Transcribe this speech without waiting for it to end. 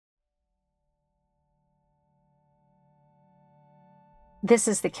This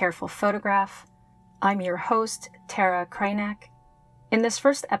is The Careful Photograph. I'm your host, Tara Krynak. In this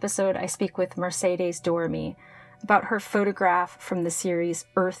first episode, I speak with Mercedes Dorame about her photograph from the series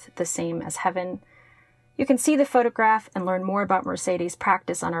Earth the Same as Heaven. You can see the photograph and learn more about Mercedes'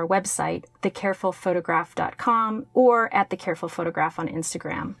 practice on our website, thecarefulphotograph.com, or at The Careful Photograph on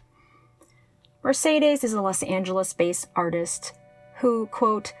Instagram. Mercedes is a Los Angeles-based artist who,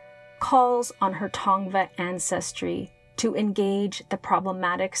 quote, calls on her Tongva ancestry to engage the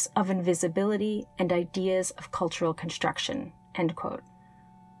problematics of invisibility and ideas of cultural construction, end quote.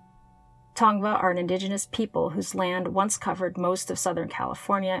 Tongva are an indigenous people whose land once covered most of Southern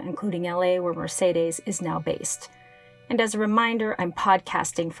California, including LA, where Mercedes is now based. And as a reminder, I'm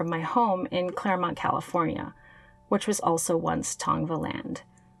podcasting from my home in Claremont, California, which was also once Tongva land.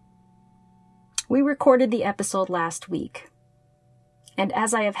 We recorded the episode last week. And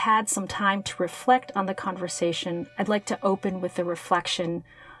as I have had some time to reflect on the conversation, I'd like to open with a reflection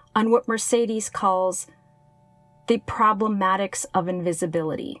on what Mercedes calls the problematics of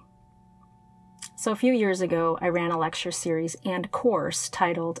invisibility. So a few years ago, I ran a lecture series and course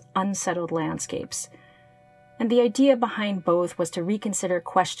titled Unsettled Landscapes. And the idea behind both was to reconsider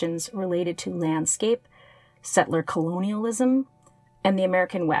questions related to landscape, settler colonialism, and the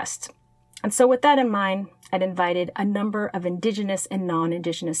American West. And so with that in mind, I'd invited a number of Indigenous and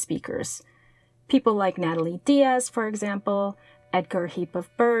non-Indigenous speakers. People like Natalie Diaz, for example, Edgar Heap of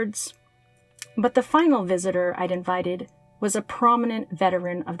Birds. But the final visitor I'd invited was a prominent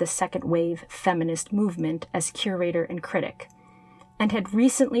veteran of the second wave feminist movement as curator and critic, and had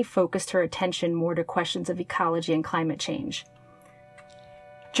recently focused her attention more to questions of ecology and climate change.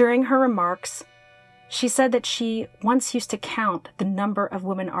 During her remarks, she said that she once used to count the number of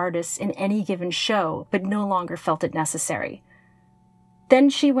women artists in any given show, but no longer felt it necessary. Then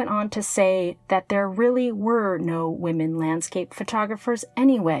she went on to say that there really were no women landscape photographers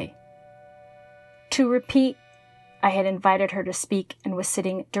anyway. To repeat, I had invited her to speak and was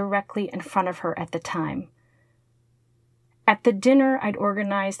sitting directly in front of her at the time. At the dinner I'd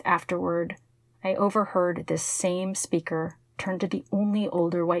organized afterward, I overheard this same speaker turn to the only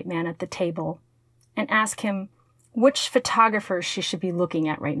older white man at the table and ask him which photographers she should be looking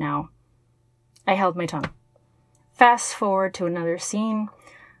at right now. I held my tongue. Fast forward to another scene,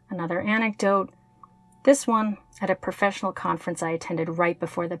 another anecdote, this one at a professional conference I attended right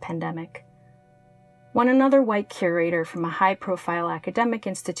before the pandemic, when another white curator from a high-profile academic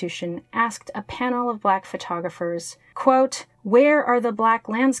institution asked a panel of Black photographers, quote, "Where are the Black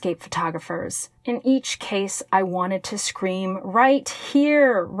landscape photographers?" In each case, I wanted to scream, "Right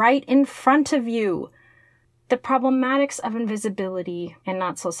here, right in front of you." The problematics of invisibility and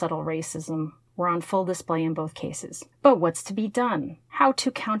not-so-subtle racism were on full display in both cases. But what's to be done? How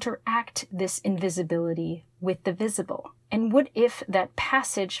to counteract this invisibility with the visible? And what if that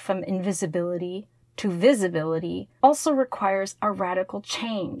passage from invisibility to visibility also requires a radical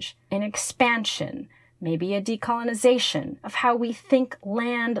change, an expansion, maybe a decolonization of how we think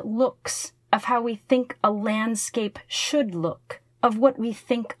land looks, of how we think a landscape should look, of what we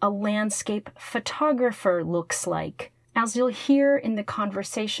think a landscape photographer looks like. As you'll hear in the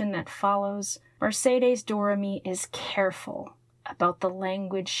conversation that follows, Mercedes Dorame is careful about the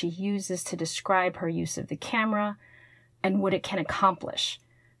language she uses to describe her use of the camera and what it can accomplish,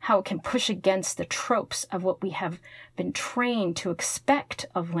 how it can push against the tropes of what we have been trained to expect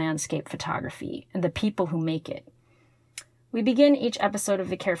of landscape photography and the people who make it. We begin each episode of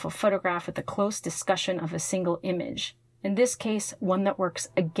The Careful Photograph with a close discussion of a single image, in this case, one that works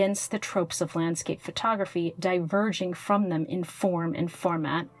against the tropes of landscape photography, diverging from them in form and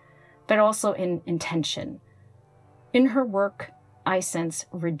format, but also in intention. In her work, I sense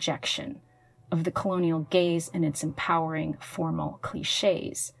rejection of the colonial gaze and its empowering formal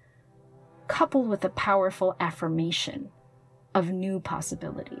cliches, coupled with a powerful affirmation of new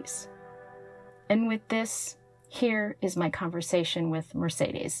possibilities. And with this, here is my conversation with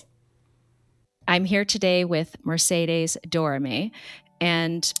Mercedes. I'm here today with Mercedes Dorame,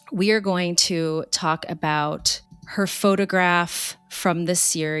 and we are going to talk about her photograph from the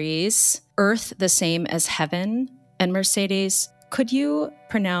series Earth the Same as Heaven. And Mercedes, could you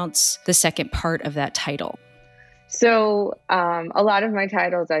pronounce the second part of that title? So a lot of my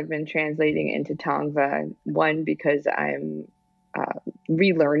titles I've been translating into Tongva, one because I'm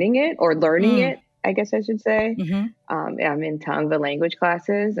relearning it or learning it, I guess I should say. Mm-hmm. I'm in Tongva language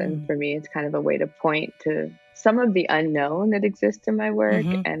classes, and for me, it's kind of a way to point to some of the unknown that exists in my work,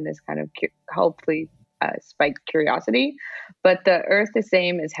 and this kind of hopefully spike curiosity. But the Earth the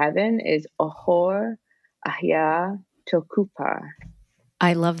Same as Heaven is Ohor Ahya Tokupa.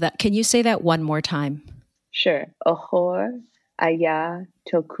 I love that. Can you say that one more time? Sure. Ohor Aya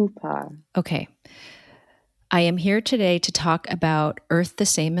Tokupa. Okay. I am here today to talk about Earth the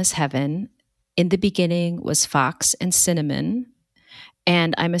Same as Heaven. In the beginning was Fox and Cinnamon.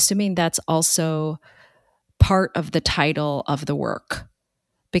 And I'm assuming that's also part of the title of the work,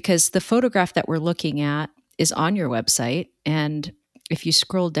 because the photograph that we're looking at is on your website. And if you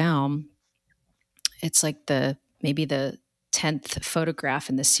scroll down, it's like maybe the 10th photograph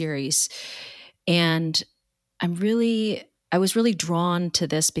in the series. And I was really drawn to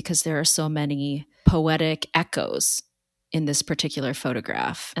this because there are so many poetic echoes in this particular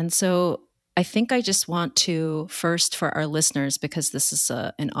photograph. And so I think I just want to first, for our listeners, because this is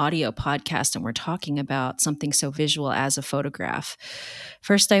an audio podcast and we're talking about something so visual as a photograph.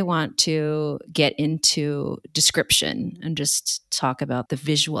 First, I want to get into description and just talk about the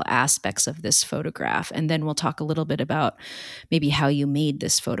visual aspects of this photograph. And then we'll talk a little bit about maybe how you made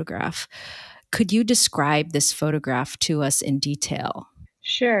this photograph. Could you describe this photograph to us in detail?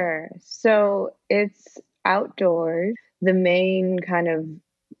 Sure. So it's outdoors. The main kind of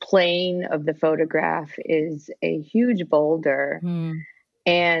plane of the photograph is a huge boulder,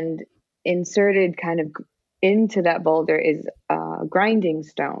 and inserted kind of into that boulder is a grinding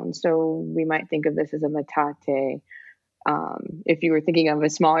stone. So we might think of this as a metate, if you were thinking of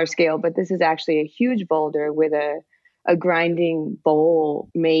a smaller scale, but this is actually a huge boulder with a grinding bowl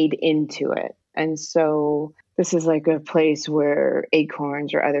made into it. And so this is like a place where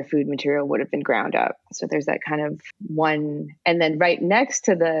acorns or other food material would have been ground up. So there's that kind of one. And then right next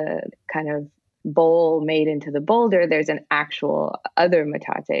to the kind of bowl made into the boulder, there's an actual other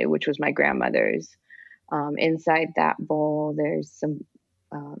metate, which was my grandmother's. Inside that bowl, there's some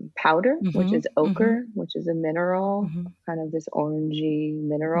powder, which is ochre, which is a mineral, kind of this orangey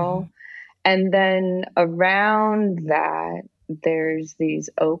mineral. And then around that, there's these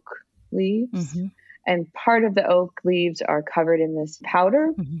oak leaves. And part of the oak leaves are covered in this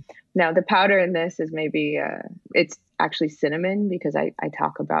powder. Now, the powder in this is maybe, it's actually cinnamon, because I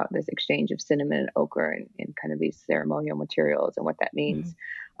talk about this exchange of cinnamon and ochre in kind of these ceremonial materials and what that means.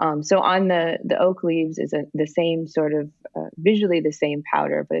 So on the oak leaves is the same sort of, visually the same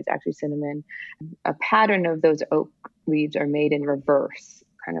powder, but it's actually cinnamon. A pattern of those oak leaves are made in reverse,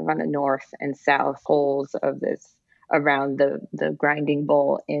 kind of on the north and south poles of this, around the grinding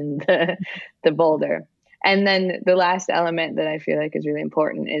bowl in the boulder. And then the last element that I feel like is really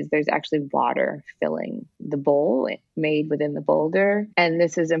important is there's actually water filling the bowl made within the boulder. And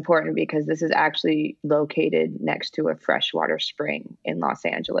this is important because this is actually located next to a freshwater spring in Los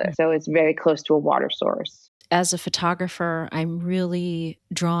Angeles. So it's very close to a water source. As a photographer, I'm really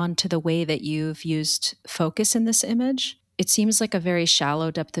drawn to the way that you've used focus in this image. It seems like a very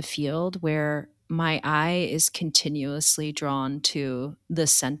shallow depth of field where my eye is continuously drawn to the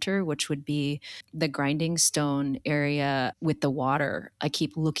center, which would be the grinding stone area with the water. I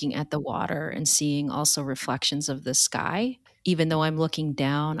keep looking at the water and seeing also reflections of the sky. Even though I'm looking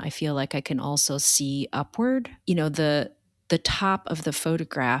down, I feel like I can also see upward. You know, the top of the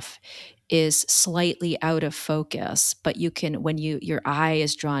photograph is slightly out of focus, but you can, when your eye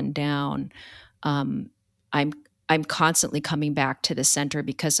is drawn down, I'm constantly coming back to the center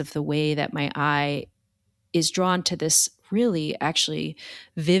because of the way that my eye is drawn to this really actually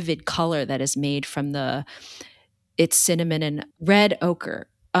vivid color that is made from it's cinnamon and red ochre.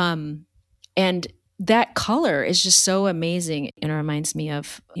 And that color is just so amazing. It reminds me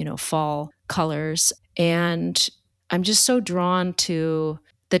of, fall colors. And I'm just so drawn to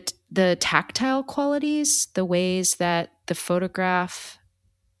the tactile qualities, the ways that the photograph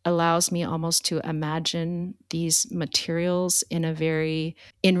allows me almost to imagine these materials in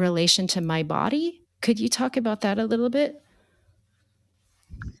relation to my body. Could you talk about that a little bit?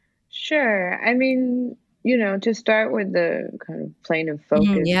 Sure. I mean, to start with the kind of plane of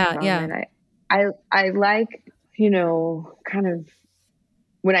focus comment, I like, kind of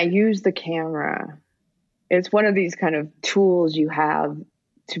when I use the camera, it's one of these kind of tools you have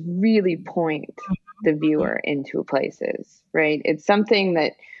to really point the viewer into places, right? It's something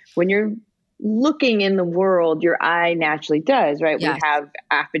that when you're looking in the world, your eye naturally does, right? Yes. We have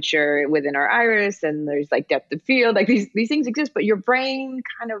aperture within our iris and there's like depth of field, like these things exist, but your brain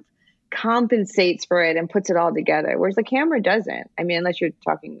kind of compensates for it and puts it all together, whereas the camera doesn't. I mean, unless you're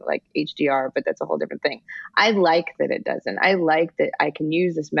talking like HDR, but that's a whole different thing. I like that it doesn't. I like that I can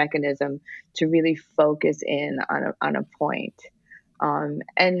use this mechanism to really focus in on a point.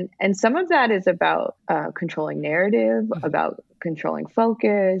 And some of that is about controlling narrative, about controlling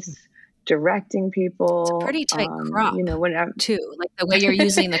focus, directing people. It's a pretty tight crop, too. Like the way you're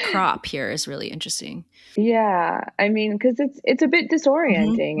using the crop here is really interesting. Yeah, I mean, because it's a bit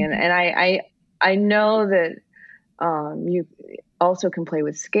disorienting, and I know that You also can play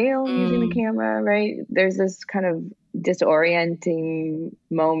with scale using the camera, right? There's this kind of disorienting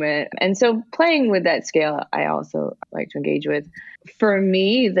moment. And so playing with that scale, I also like to engage with. For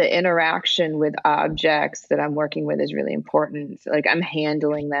me, the interaction with objects that I'm working with is really important. Like I'm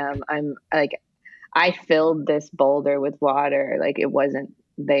handling them. I'm like, I filled this boulder with water. Like it wasn't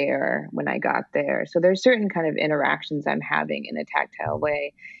there when I got there. So there's certain kind of interactions I'm having in a tactile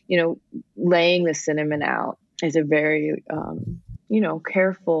way. Laying the cinnamon out is a very,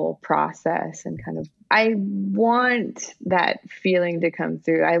 careful process, and kind of, I want that feeling to come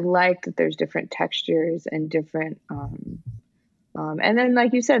through. I like that there's different textures and different, and then,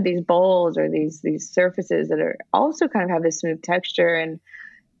 like you said, these bowls or these surfaces that are also kind of have this smooth texture. And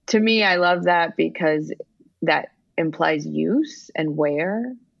to me, I love that because that implies use and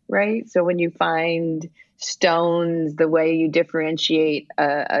wear, right? So when you find stones, the way you differentiate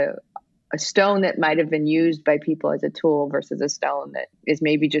a stone that might have been used by people as a tool versus a stone that is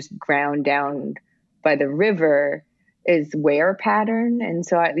maybe just ground down by the river is wear pattern. And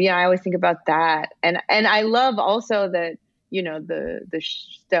so I always think about that. And I love also that, the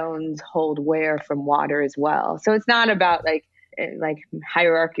stones hold wear from water as well. So it's not about like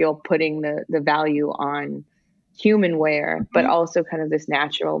hierarchical putting the value on human wear, but also kind of this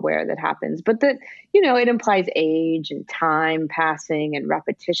natural wear that happens. But that, it implies age and time passing and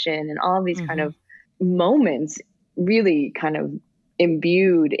repetition and all of these kind of moments really kind of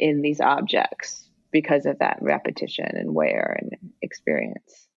imbued in these objects because of that repetition and wear and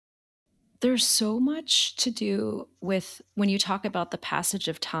experience. There's so much to do with when you talk about the passage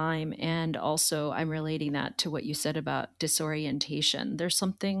of time, and also I'm relating that to what you said about disorientation. There's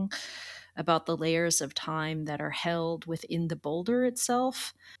something about the layers of time that are held within the boulder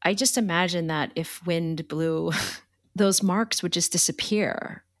itself. I just imagine that if wind blew, those marks would just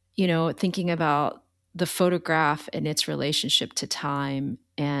disappear. Thinking about the photograph and its relationship to time,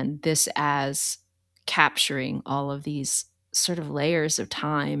 and this as capturing all of these sort of layers of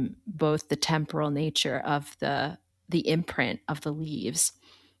time, both the temporal nature of the imprint of the leaves,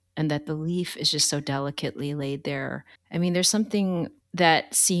 and that the leaf is just so delicately laid there. I mean, there's something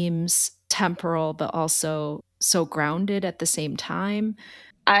that seems temporal but also so grounded at the same time.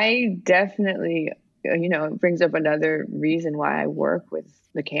 I definitely, it brings up another reason why I work with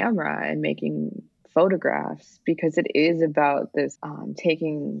the camera and making photographs, because it is about this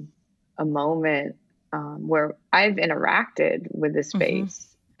taking a moment where I've interacted with the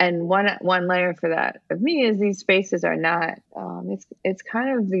space. And one layer for that of me is these spaces are not. It's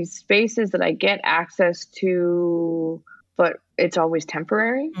kind of these spaces that I get access to, but it's always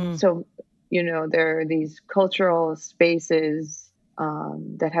temporary. So there are these cultural spaces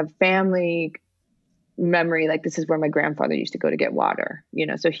that have family memory. Like this is where my grandfather used to go to get water.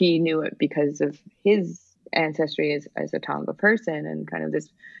 So he knew it because of his ancestry as a Tonga person, and kind of this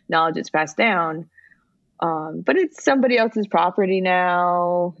knowledge that's passed down. But it's somebody else's property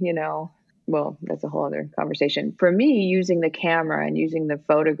now, well, that's a whole other conversation. For me, using the camera and using the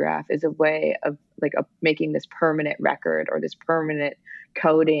photograph is a way of making this permanent record or this permanent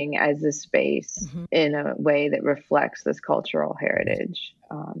coding as a space in a way that reflects this cultural heritage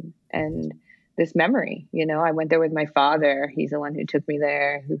and this memory. I went there with my father. He's the one who took me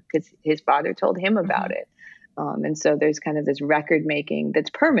there because his father told him about it. And so there's kind of this record making that's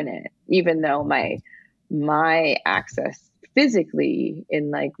permanent, even though my access physically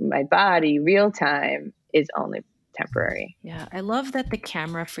in like my body real time is only temporary. Yeah, I love that the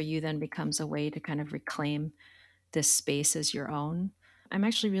camera for you then becomes a way to kind of reclaim this space as your own. I'm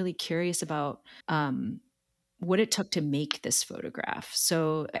actually really curious about what it took to make this photograph.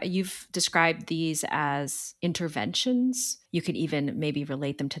 So you've described these as interventions. You could even maybe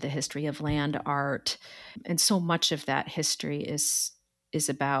relate them to the history of land art. And so much of that history is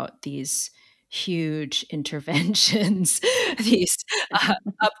about these huge interventions, these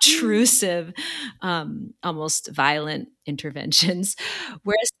obtrusive, almost violent interventions.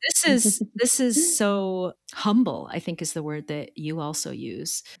 Whereas this is so humble, I think is the word that you also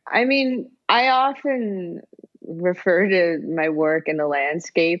use. I mean, I often refer to my work in the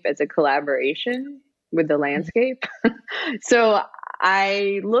landscape as a collaboration with the landscape. So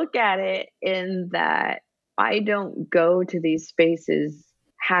I look at it in that I don't go to these spaces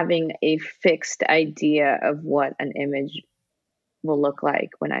having a fixed idea of what an image will look like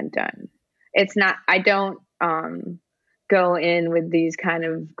when I'm done. It's not, I don't go in with these kind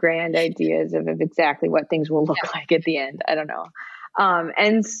of grand ideas of exactly what things will look like at the end. I don't know.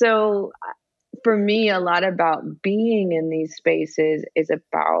 And so for me, a lot about being in these spaces is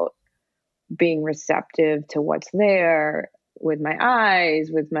about being receptive to what's there with my eyes,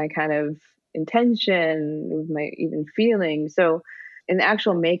 with my kind of intention, with my even feelings. So in the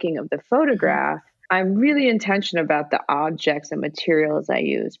actual making of the photograph, I'm really intentional about the objects and materials I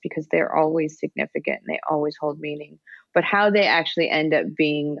use because they're always significant and they always hold meaning. But how they actually end up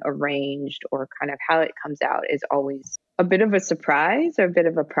being arranged or kind of how it comes out is always a bit of a surprise or a bit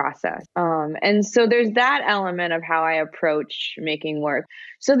of a process. And so there's that element of how I approach making work.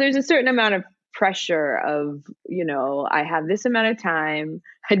 So there's a certain amount of pressure of, I have this amount of time.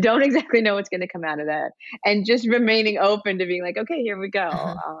 I don't exactly know what's going to come out of that. And just remaining open to being like, okay, here we go.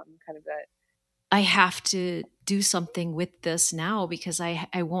 Kind of that. I have to do something with this now because I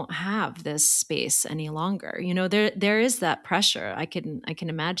won't have this space any longer. There is that pressure. I can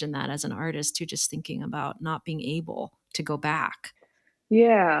imagine that as an artist too, just thinking about not being able to go back.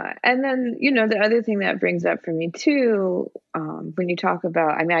 Yeah. And then, the other thing that brings up for me too, when you talk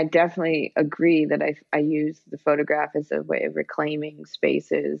about, I definitely agree that I use the photograph as a way of reclaiming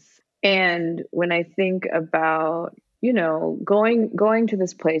spaces. And when I think about, going to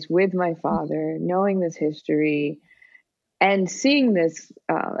this place with my father, knowing this history and seeing this,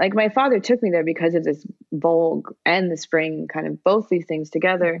 like my father took me there because of this Vogue and the spring, kind of both these things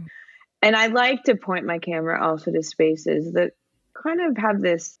together. Mm-hmm. And I like to point my camera also to spaces that kind of have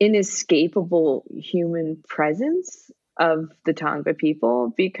this inescapable human presence of the Tongva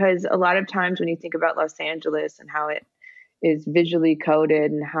people, because a lot of times when you think about Los Angeles and how it is visually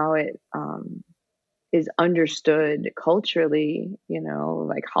coded and how it is understood culturally,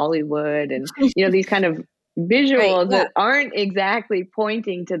 like Hollywood and, these kind of visuals right, yeah. that aren't exactly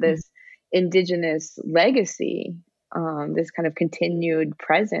pointing to this indigenous legacy, this kind of continued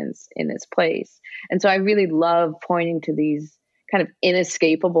presence in this place. And so I really love pointing to these kind of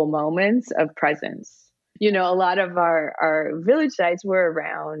inescapable moments of presence. A lot of our village sites were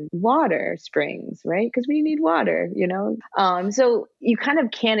around water springs, right? Because we need water, so you kind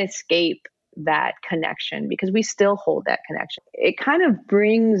of can't escape that connection because we still hold that connection. It kind of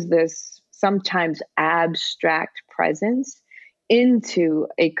brings this sometimes abstract presence into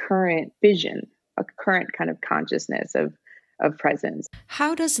a current vision, a current kind of consciousness of presence.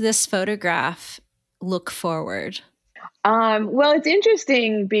 How does this photograph look forward? Well, it's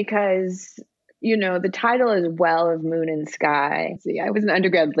interesting because, the title is Well of Moon and Sky. See, I was an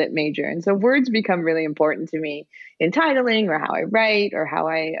undergrad lit major, and so words become really important to me in titling or how I write or how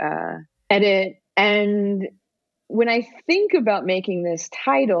I edit. And when I think about making this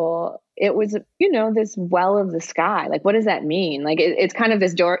title, it was, this well of the sky. Like, what does that mean? Like, it's kind of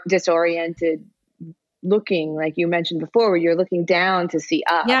this disoriented looking, like you mentioned before, where you're looking down to see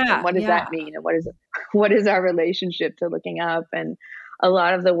up. Yeah, and what does that mean? And what is our relationship to looking up? And a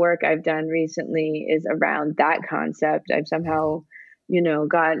lot of the work I've done recently is around that concept. I've somehow,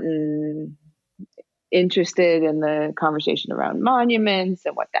 gotten interested in the conversation around monuments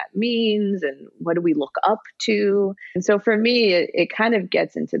and what that means and what do we look up to. And so for me, it kind of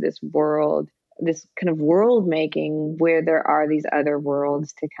gets into this world, this kind of world making where there are these other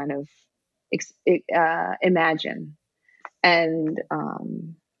worlds to kind of imagine. And,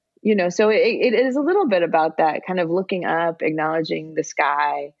 so it is a little bit about that kind of looking up, acknowledging the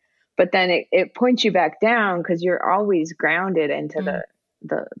sky, but then it points you back down because you're always grounded into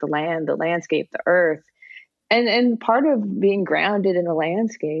the land, the landscape, the earth. And part of being grounded in the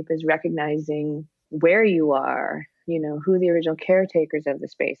landscape is recognizing where you are, who the original caretakers of the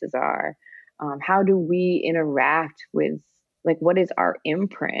spaces are. How do we interact with, like, what is our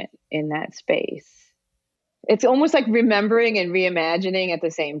imprint in that space? It's almost like remembering and reimagining at the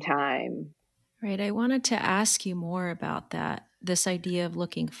same time. Right. I wanted to ask you more about that, this idea of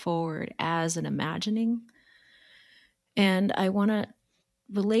looking forward as an imagining. And I want to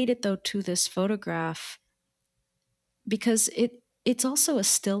relate it, though, to this photograph because it's also a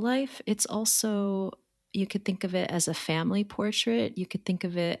still life. It's also, you could think of it as a family portrait. You could think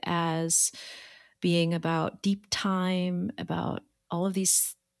of it as being about deep time, about all of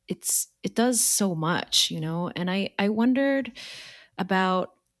these. It does so much, and I wondered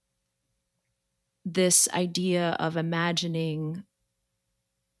about this idea of imagining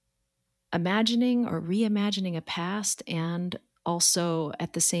or reimagining a past, and also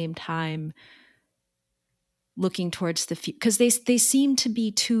at the same time looking towards the future, because they seem to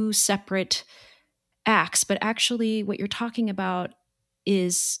be two separate acts, but actually what you're talking about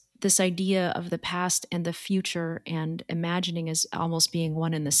is this idea of the past and the future, and imagining as almost being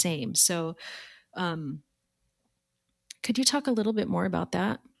one and the same. So could you talk a little bit more about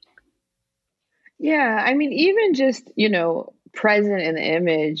that? Yeah, even just, present in the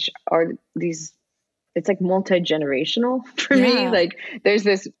image are these, it's like multi-generational for me. Like there's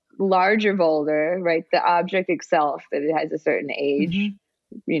this larger boulder, right? The object itself, that it has a certain age.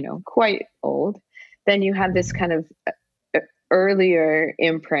 quite old. Then you have this kind of earlier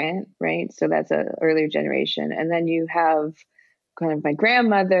imprint, right? So that's an earlier generation. And then you have kind of my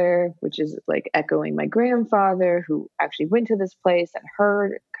grandmother, which is like echoing my grandfather, who actually went to this place, and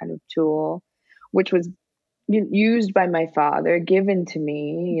her kind of tool, which was used by my father, given to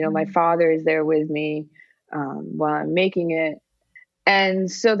me. My father is there with me while I'm making it. And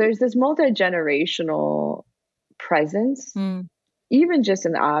so there's this multi-generational presence, even just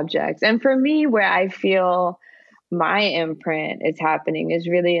in the objects. And for me, where I feel my imprint is happening is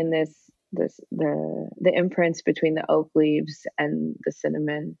really in the imprints between the oak leaves and the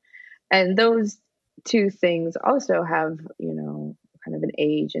cinnamon. And those two things also have, kind of an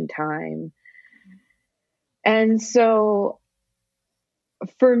age and time. And so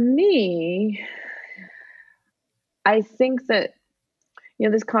for me, I think that,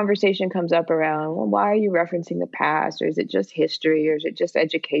 this conversation comes up around, well, why are you referencing the past? Or is it just history? Or is it just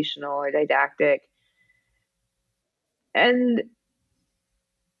educational or didactic? And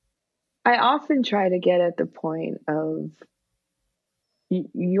I often try to get at the point of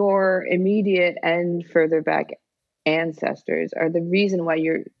your immediate and further back ancestors are the reason why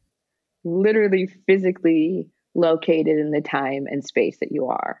you're literally physically located in the time and space that you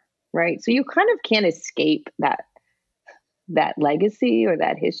are, right? So you kind of can't escape that legacy or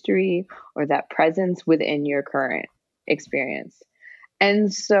that history or that presence within your current experience.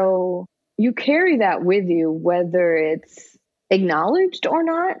 And so you carry that with you, whether it's acknowledged or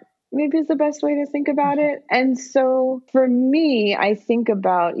not, maybe is the best way to think about it. And so for me, I think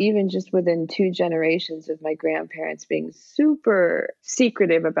about even just within 2 generations of my grandparents being super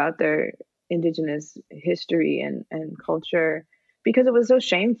secretive about their Indigenous history and culture, because it was so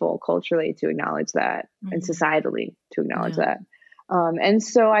shameful culturally to acknowledge that and societally to acknowledge that. And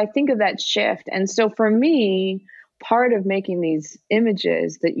so I think of that shift. And so for me, part of making these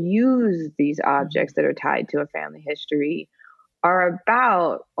images that use these objects that are tied to a family history are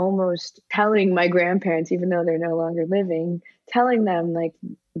about almost telling my grandparents, even though they're no longer living, telling them like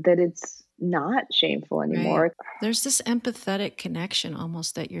that it's not shameful anymore. Right. There's this empathetic connection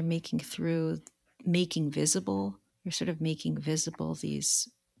almost that you're making through making visible. You're sort of making visible these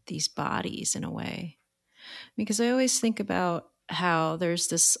bodies in a way. Because I always think about how there's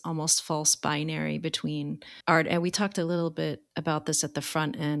this almost false binary between art, and we talked a little bit about this at the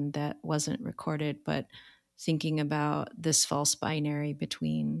front end that wasn't recorded, but thinking about this false binary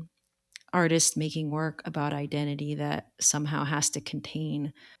between artists making work about identity that somehow has to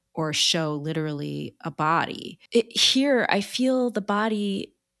contain or show literally a body. Here, I feel the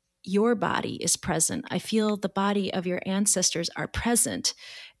body, your body is present. I feel the body of your ancestors are present.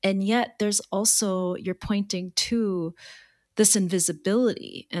 And yet there's also, you're pointing to this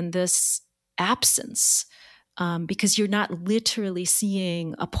invisibility and this absence, because you're not literally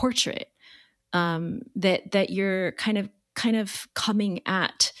seeing a portrait, that you're kind of coming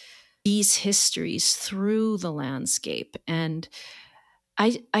at these histories through the landscape. And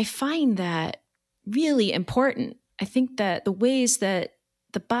I find that really important. I think that the ways that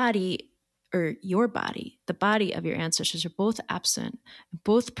the body or your body, the body of your ancestors are both absent,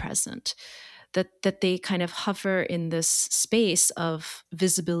 both present, that they kind of hover in this space of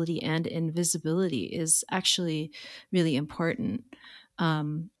visibility and invisibility is actually really important.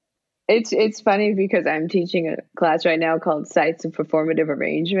 It's funny because I'm teaching a class right now called Sites of Performative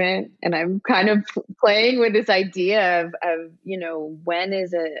Arrangement, and I'm kind of playing with this idea of when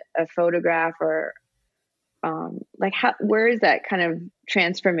is a photograph or where is that kind of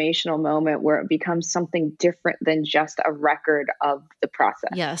transformational moment where it becomes something different than just a record of the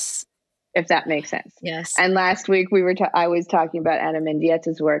process. Yes. If that makes sense. Yes. And last week I was talking about Ana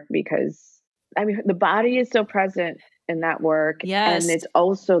Mendieta's work because the body is so present in that work. Yes. And it's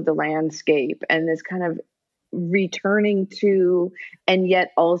also the landscape and this kind of returning to, and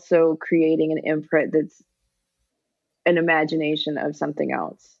yet also creating an imprint that's an imagination of something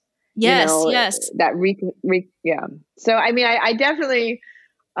else. Yes. Yes. That yeah. So, I definitely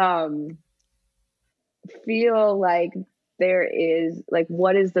feel like there is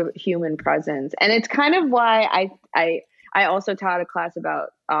what is the human presence? And it's kind of why I also taught a class about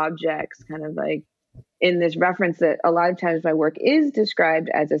objects, kind of like in this reference that a lot of times my work is described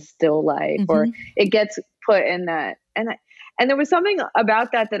as a still life, or it gets put in that. And there was something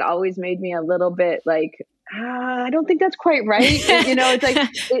about that always made me a little bit like, I don't think that's quite right. It's like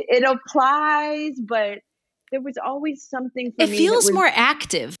it applies, but there was always something for it me feels that was more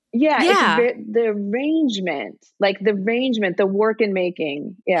active. Yeah, Yeah. it's the arrangement, the work in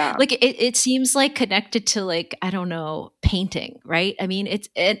making. Yeah. Like it seems like connected to like, I don't know, painting, right? I mean,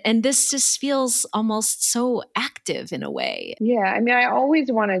 and this just feels almost so active in a way. Yeah. I mean, I always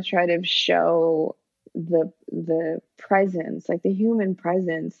want to try to show the presence, like the human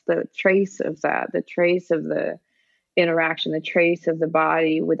presence, the trace of that, the trace of the interaction, the trace of the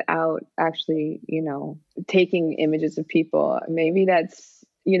body without actually, taking images of people. Maybe that's,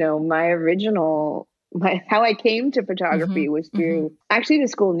 my original, how I came to photography was through actually the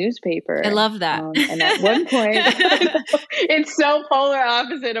school newspaper. I love that. And at one point, it's so polar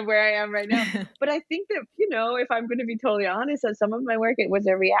opposite of where I am right now. But I think that, if I'm going to be totally honest, that some of my work, it was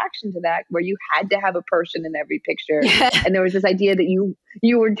a reaction to that, where you had to have a person in every picture. And there was this idea that you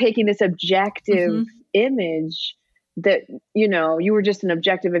were taking this objective image that, you were just an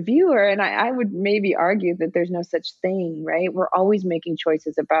objective viewer. And I would maybe argue that there's no such thing, right? We're always making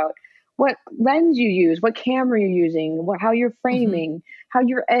choices about what lens you use, what camera you're using, how you're framing, how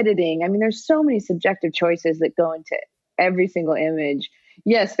you're editing. I mean, there's so many subjective choices that go into every single image.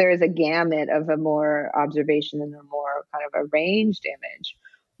 Yes, there is a gamut of a more observation and a more kind of arranged image.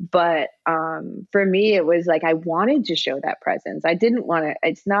 But for me, it was like I wanted to show that presence. I didn't want to,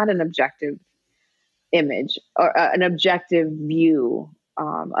 it's not an objective image or an objective view,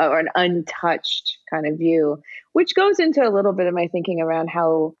 or an untouched kind of view, which goes into a little bit of my thinking around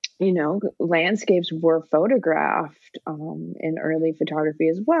how, landscapes were photographed in early photography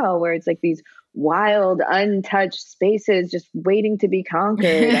as well, where it's like these wild, untouched spaces just waiting to be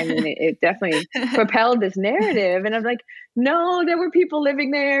conquered. I mean, it definitely propelled this narrative. And I'm like, no, there were people living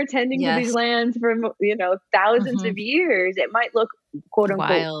there tending to these lands for, thousands of years. It might look quote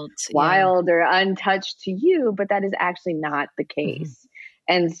unquote wild or untouched to you, but that is actually not the case.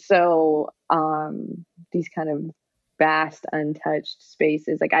 And so these kind of vast untouched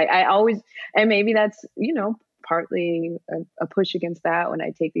spaces, like I always, and maybe that's, partly a push against that when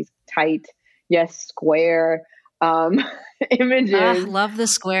I take these tight, square images. Love the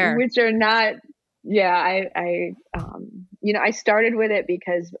square, which are not, I started with it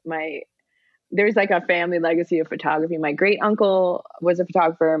because there's like a family legacy of photography. My great uncle was a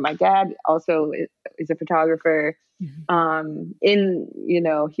photographer. My dad also is a photographer. He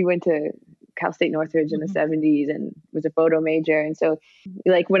went to Cal State Northridge in the 70s and was a photo major. And so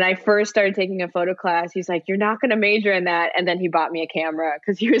like when I first started taking a photo class, he's like, you're not going to major in that. And then he bought me a camera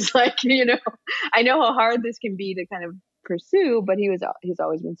because he was like, I know how hard this can be to kind of pursue, but he's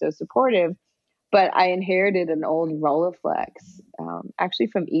always been so supportive. But I inherited an old Rolleiflex, actually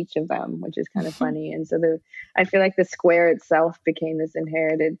from each of them, which is kind of funny. And so I feel like the square itself became this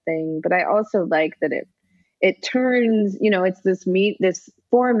inherited thing. But I also like that it turns, it's this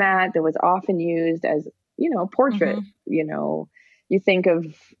format that was often used as, portrait. You think of,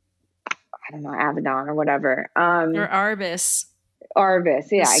 I don't know, Avedon or whatever. Or Arbus.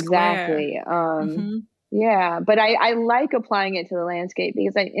 Yeah, exactly. Yeah, but I like applying it to the landscape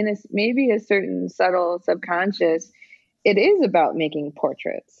because maybe a certain subtle subconscious, it is about making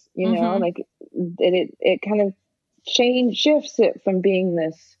portraits, like it kind of shifts it from being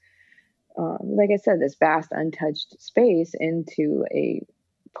this, like I said, this vast untouched space into a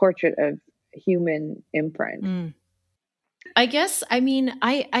portrait of human imprint. I guess,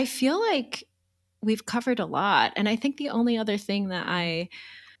 I feel like we've covered a lot. And I think the only other thing that I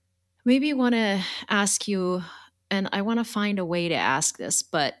maybe want to ask you, and I want to find a way to ask this,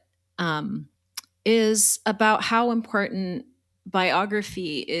 but is about how important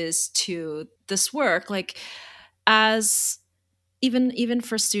biography is to this work. Like, as even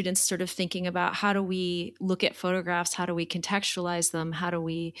for students sort of thinking about how do we look at photographs, how do we contextualize them, how do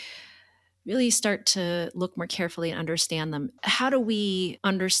we really start to look more carefully and understand them. How do we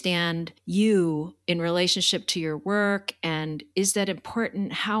understand you in relationship to your work? And is that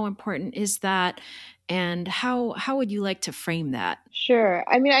important? How important is that? And how would you like to frame that? Sure.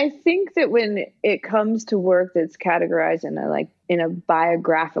 I mean, I think that when it comes to work that's categorized in a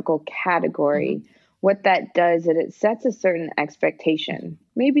biographical category, what that does is it sets a certain expectation,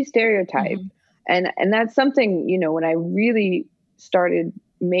 maybe stereotype. And that's something, when I really started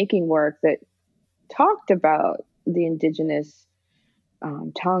making work that talked about the indigenous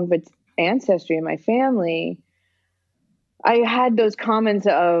Tongva ancestry in my family, I had those comments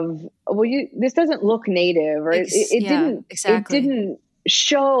of, well, this doesn't look native, or it didn't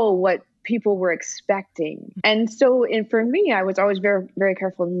show what people were expecting. And so, for me, I was always very, very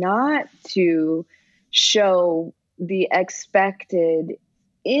careful not to show the expected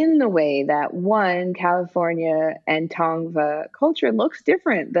in the way that one, California and Tongva culture looks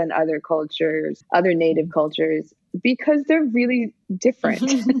different than other cultures, other native cultures, because they're really different.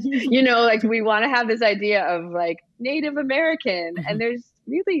 Like we want to have this idea of like Native American, and there's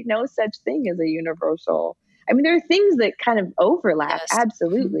really no such thing as a universal. I mean, there are things that kind of overlap, Yes.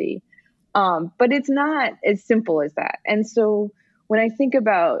 absolutely. But it's not as simple as that. And so when I think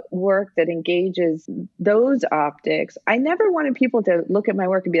about work that engages those optics, I never wanted people to look at my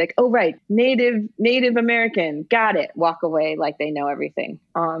work and be like, oh, right, Native American, got it, walk away like they know everything.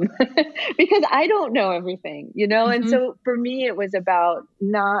 Because I don't know everything, And so for me, it was about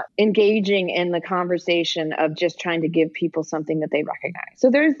not engaging in the conversation of just trying to give people something that they recognize. So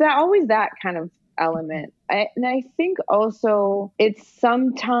there's always that kind of element. And I think also it's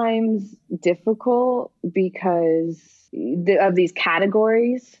sometimes difficult because of these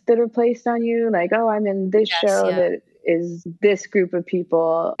categories that are placed on you, like, oh, I'm in this show that is this group of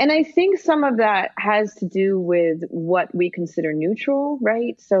people. And I think some of that has to do with what we consider neutral,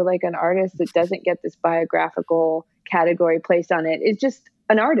 right? So like an artist that doesn't get this biographical category placed on it is just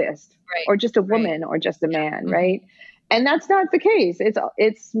an artist, right, or just a woman, right, or just a man, right? And that's not the case.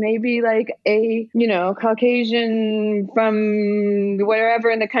 It's maybe like a, Caucasian from wherever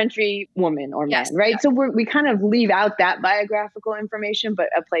in the country, woman or man, right? So we kind of leave out that biographical information, but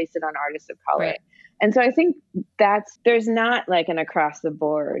place it on artists of color. Right. And so I think there's not like an across the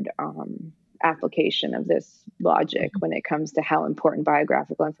board application of this logic when it comes to how important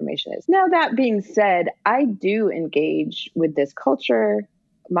biographical information is. Now, that being said, I do engage with this culture,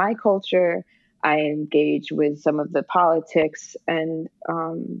 my culture. I engage with some of the politics and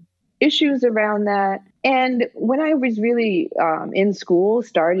issues around that. And when I was really in school,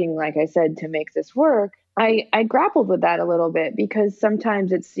 starting, like I said, to make this work, I grappled with that a little bit because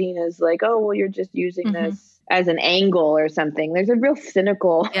sometimes it's seen as like, oh, well, you're just using this as an angle or something. There's a real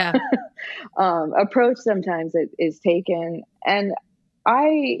cynical approach sometimes that is taken. And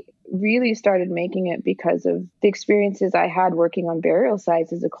I really started making it because of the experiences I had working on burial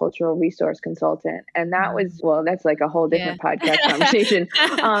sites as a cultural resource consultant. And that was, well, that's like a whole different podcast conversation.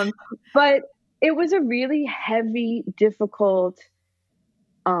 But it was a really heavy, difficult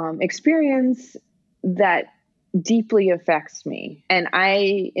experience that deeply affects me. And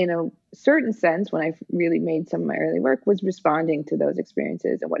I, in a certain sense, when I really made some of my early work, was responding to those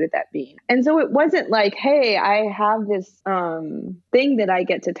experiences and what did that mean? And so it wasn't like, hey, I have this thing that I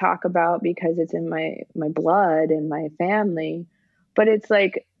get to talk about because it's in my blood and my family, but it's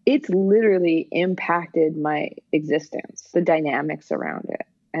like, it's literally impacted my existence, the dynamics around it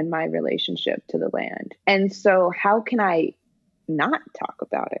and my relationship to the land. And so how can I not talk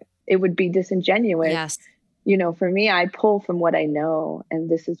about it? It would be disingenuous. Yes. For me, I pull from what I know, and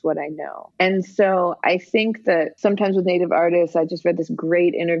this is what I know. And so I think that sometimes with Native artists, I just read this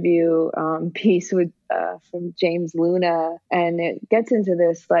great interview piece with from James Luna, and it gets into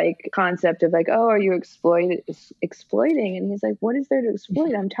this like concept of like, oh, are you exploiting? And he's like, what is there to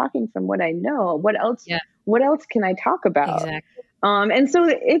exploit? I'm talking from what I know. What else? Yeah. What else can I talk about? Exactly. And so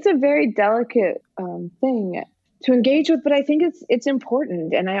it's a very delicate thing to engage with, but I think it's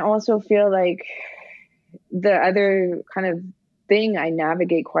important. And I also feel like the other kind of thing I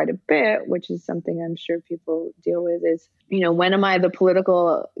navigate quite a bit, which is something I'm sure people deal with, is, when am I the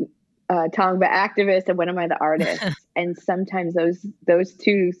political Tongva activist and when am I the artist? And sometimes those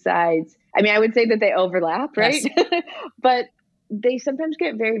two sides, I mean, I would say that they overlap, right? Yes. But they sometimes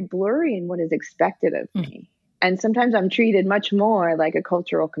get very blurry in what is expected of me. And sometimes I'm treated much more like a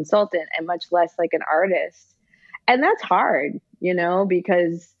cultural consultant and much less like an artist. And that's hard,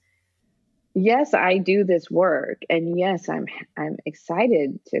 because yes, I do this work, and yes, I'm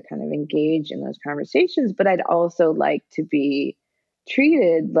excited to kind of engage in those conversations, but I'd also like to be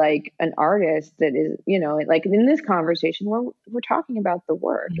treated like an artist that is, like in this conversation, we're talking about the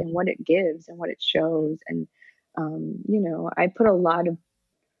work and what it gives and what it shows. And, I put a lot of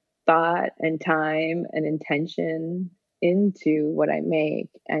thought and time and intention into what I make.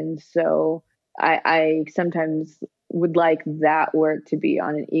 And so I sometimes would like that work to be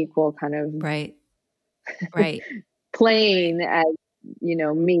on an equal kind of right plane as,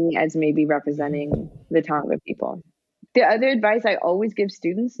 me as maybe representing the Tongva people. The other advice I always give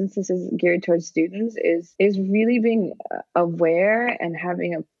students, since this is geared towards students, is really being aware and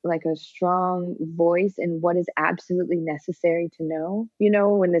having a strong voice in what is absolutely necessary to know.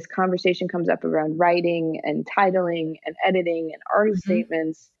 When this conversation comes up around writing and titling and editing and artist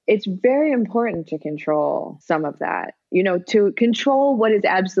statements, it's very important to control some of that, to control what is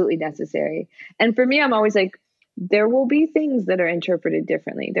absolutely necessary. And for me, I'm always like, there will be things that are interpreted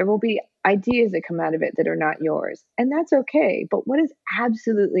differently. There will be ideas that come out of it that are not yours. And that's okay. But what is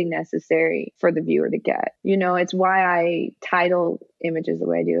absolutely necessary for the viewer to get? It's why I title images the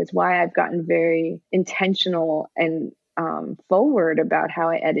way I do. It's why I've gotten very intentional and forward about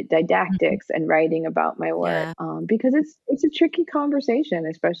how I edit didactics and writing about my work, because it's a tricky conversation,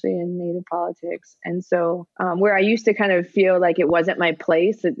 especially in Native politics. And so where I used to kind of feel like it wasn't my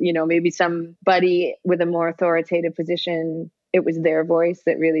place, that maybe somebody with a more authoritative position, it was their voice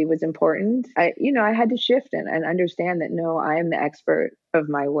that really was important. I had to shift and understand that no, I am the expert of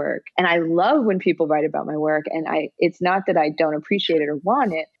my work, and I love when people write about my work. And it's not that I don't appreciate it or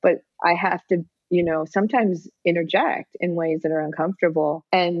want it, but I have to sometimes interject in ways that are uncomfortable.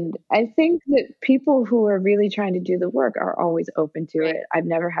 And I think that people who are really trying to do the work are always open to it. I've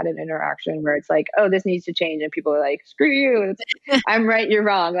never had an interaction where it's like, oh, this needs to change. And people are like, screw you. I'm right, you're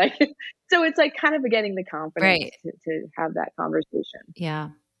wrong. Like, so it's like kind of getting the confidence to have that conversation. Yeah.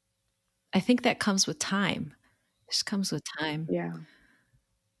 I think that comes with time. This comes with time. Yeah.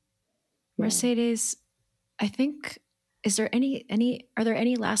 Mercedes, I think, are there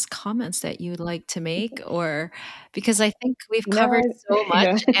any last comments that you'd like to make? Or because I think we've covered so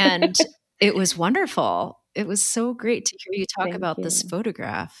much and it was wonderful. It was so great to hear you talk about this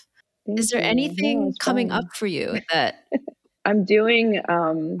photograph. Is there anything coming up for you that I'm doing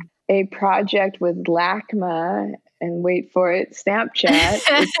a project with LACMA, and wait for it, Snapchat.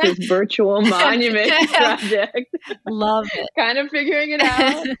 It's this virtual monument project. Love it. Kind of figuring it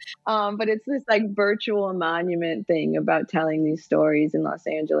out. But it's this like virtual monument thing about telling these stories in Los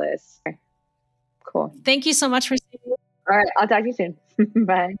Angeles. Okay. Cool. Thank you so much for seeing me. All right. I'll talk to you soon.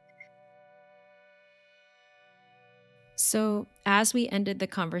 Bye. So as we ended the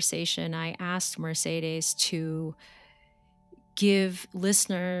conversation, I asked Mercedes to give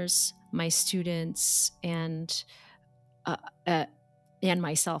listeners, my students, and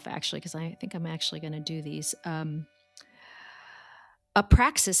myself, actually, because I think I'm actually going to do these, a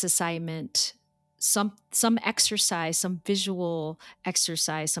praxis assignment, some exercise, some visual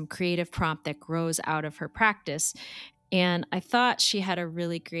exercise, some creative prompt that grows out of her practice. And I thought she had a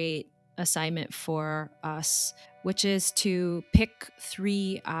really great assignment for us, which is to pick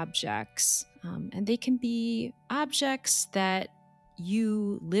 3 objects. And they can be objects that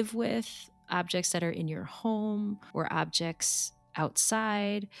you live with, objects that are in your home, or objects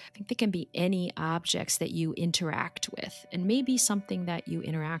outside. I think they can be any objects that you interact with, and maybe something that you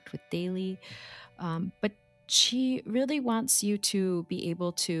interact with daily. But she really wants you to be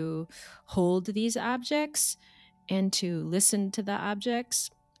able to hold these objects and to listen to the objects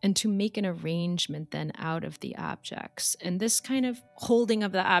and to make an arrangement then out of the objects. And this kind of holding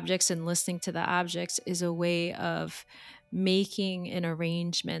of the objects and listening to the objects is a way of making an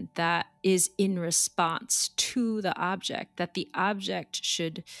arrangement that is in response to the object, that the object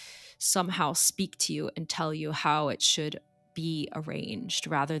should somehow speak to you and tell you how it should be arranged,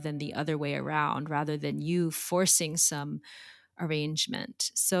 rather than the other way around, rather than you forcing some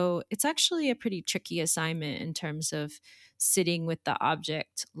arrangement. So it's actually a pretty tricky assignment in terms of sitting with the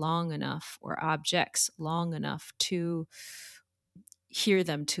object long enough, or objects long enough, to hear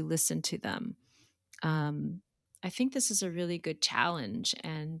them, to listen to them. I think this is a really good challenge,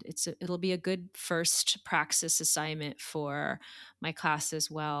 and it'll be a good first praxis assignment for my class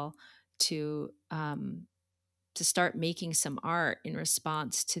as well, to start making some art in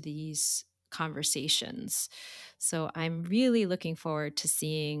response to these conversations. So I'm really looking forward to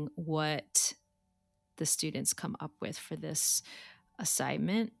seeing what the students come up with for this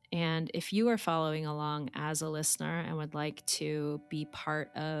assignment. And if you are following along as a listener and would like to be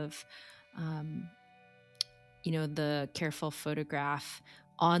part of the Careful Photograph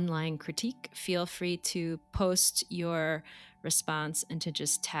online critique, feel free to post your response and to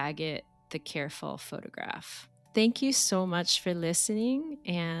just tag it the Careful Photograph. Thank you so much for listening,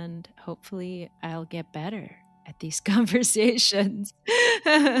 and hopefully I'll get better at these conversations.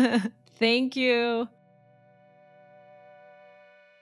 Thank you.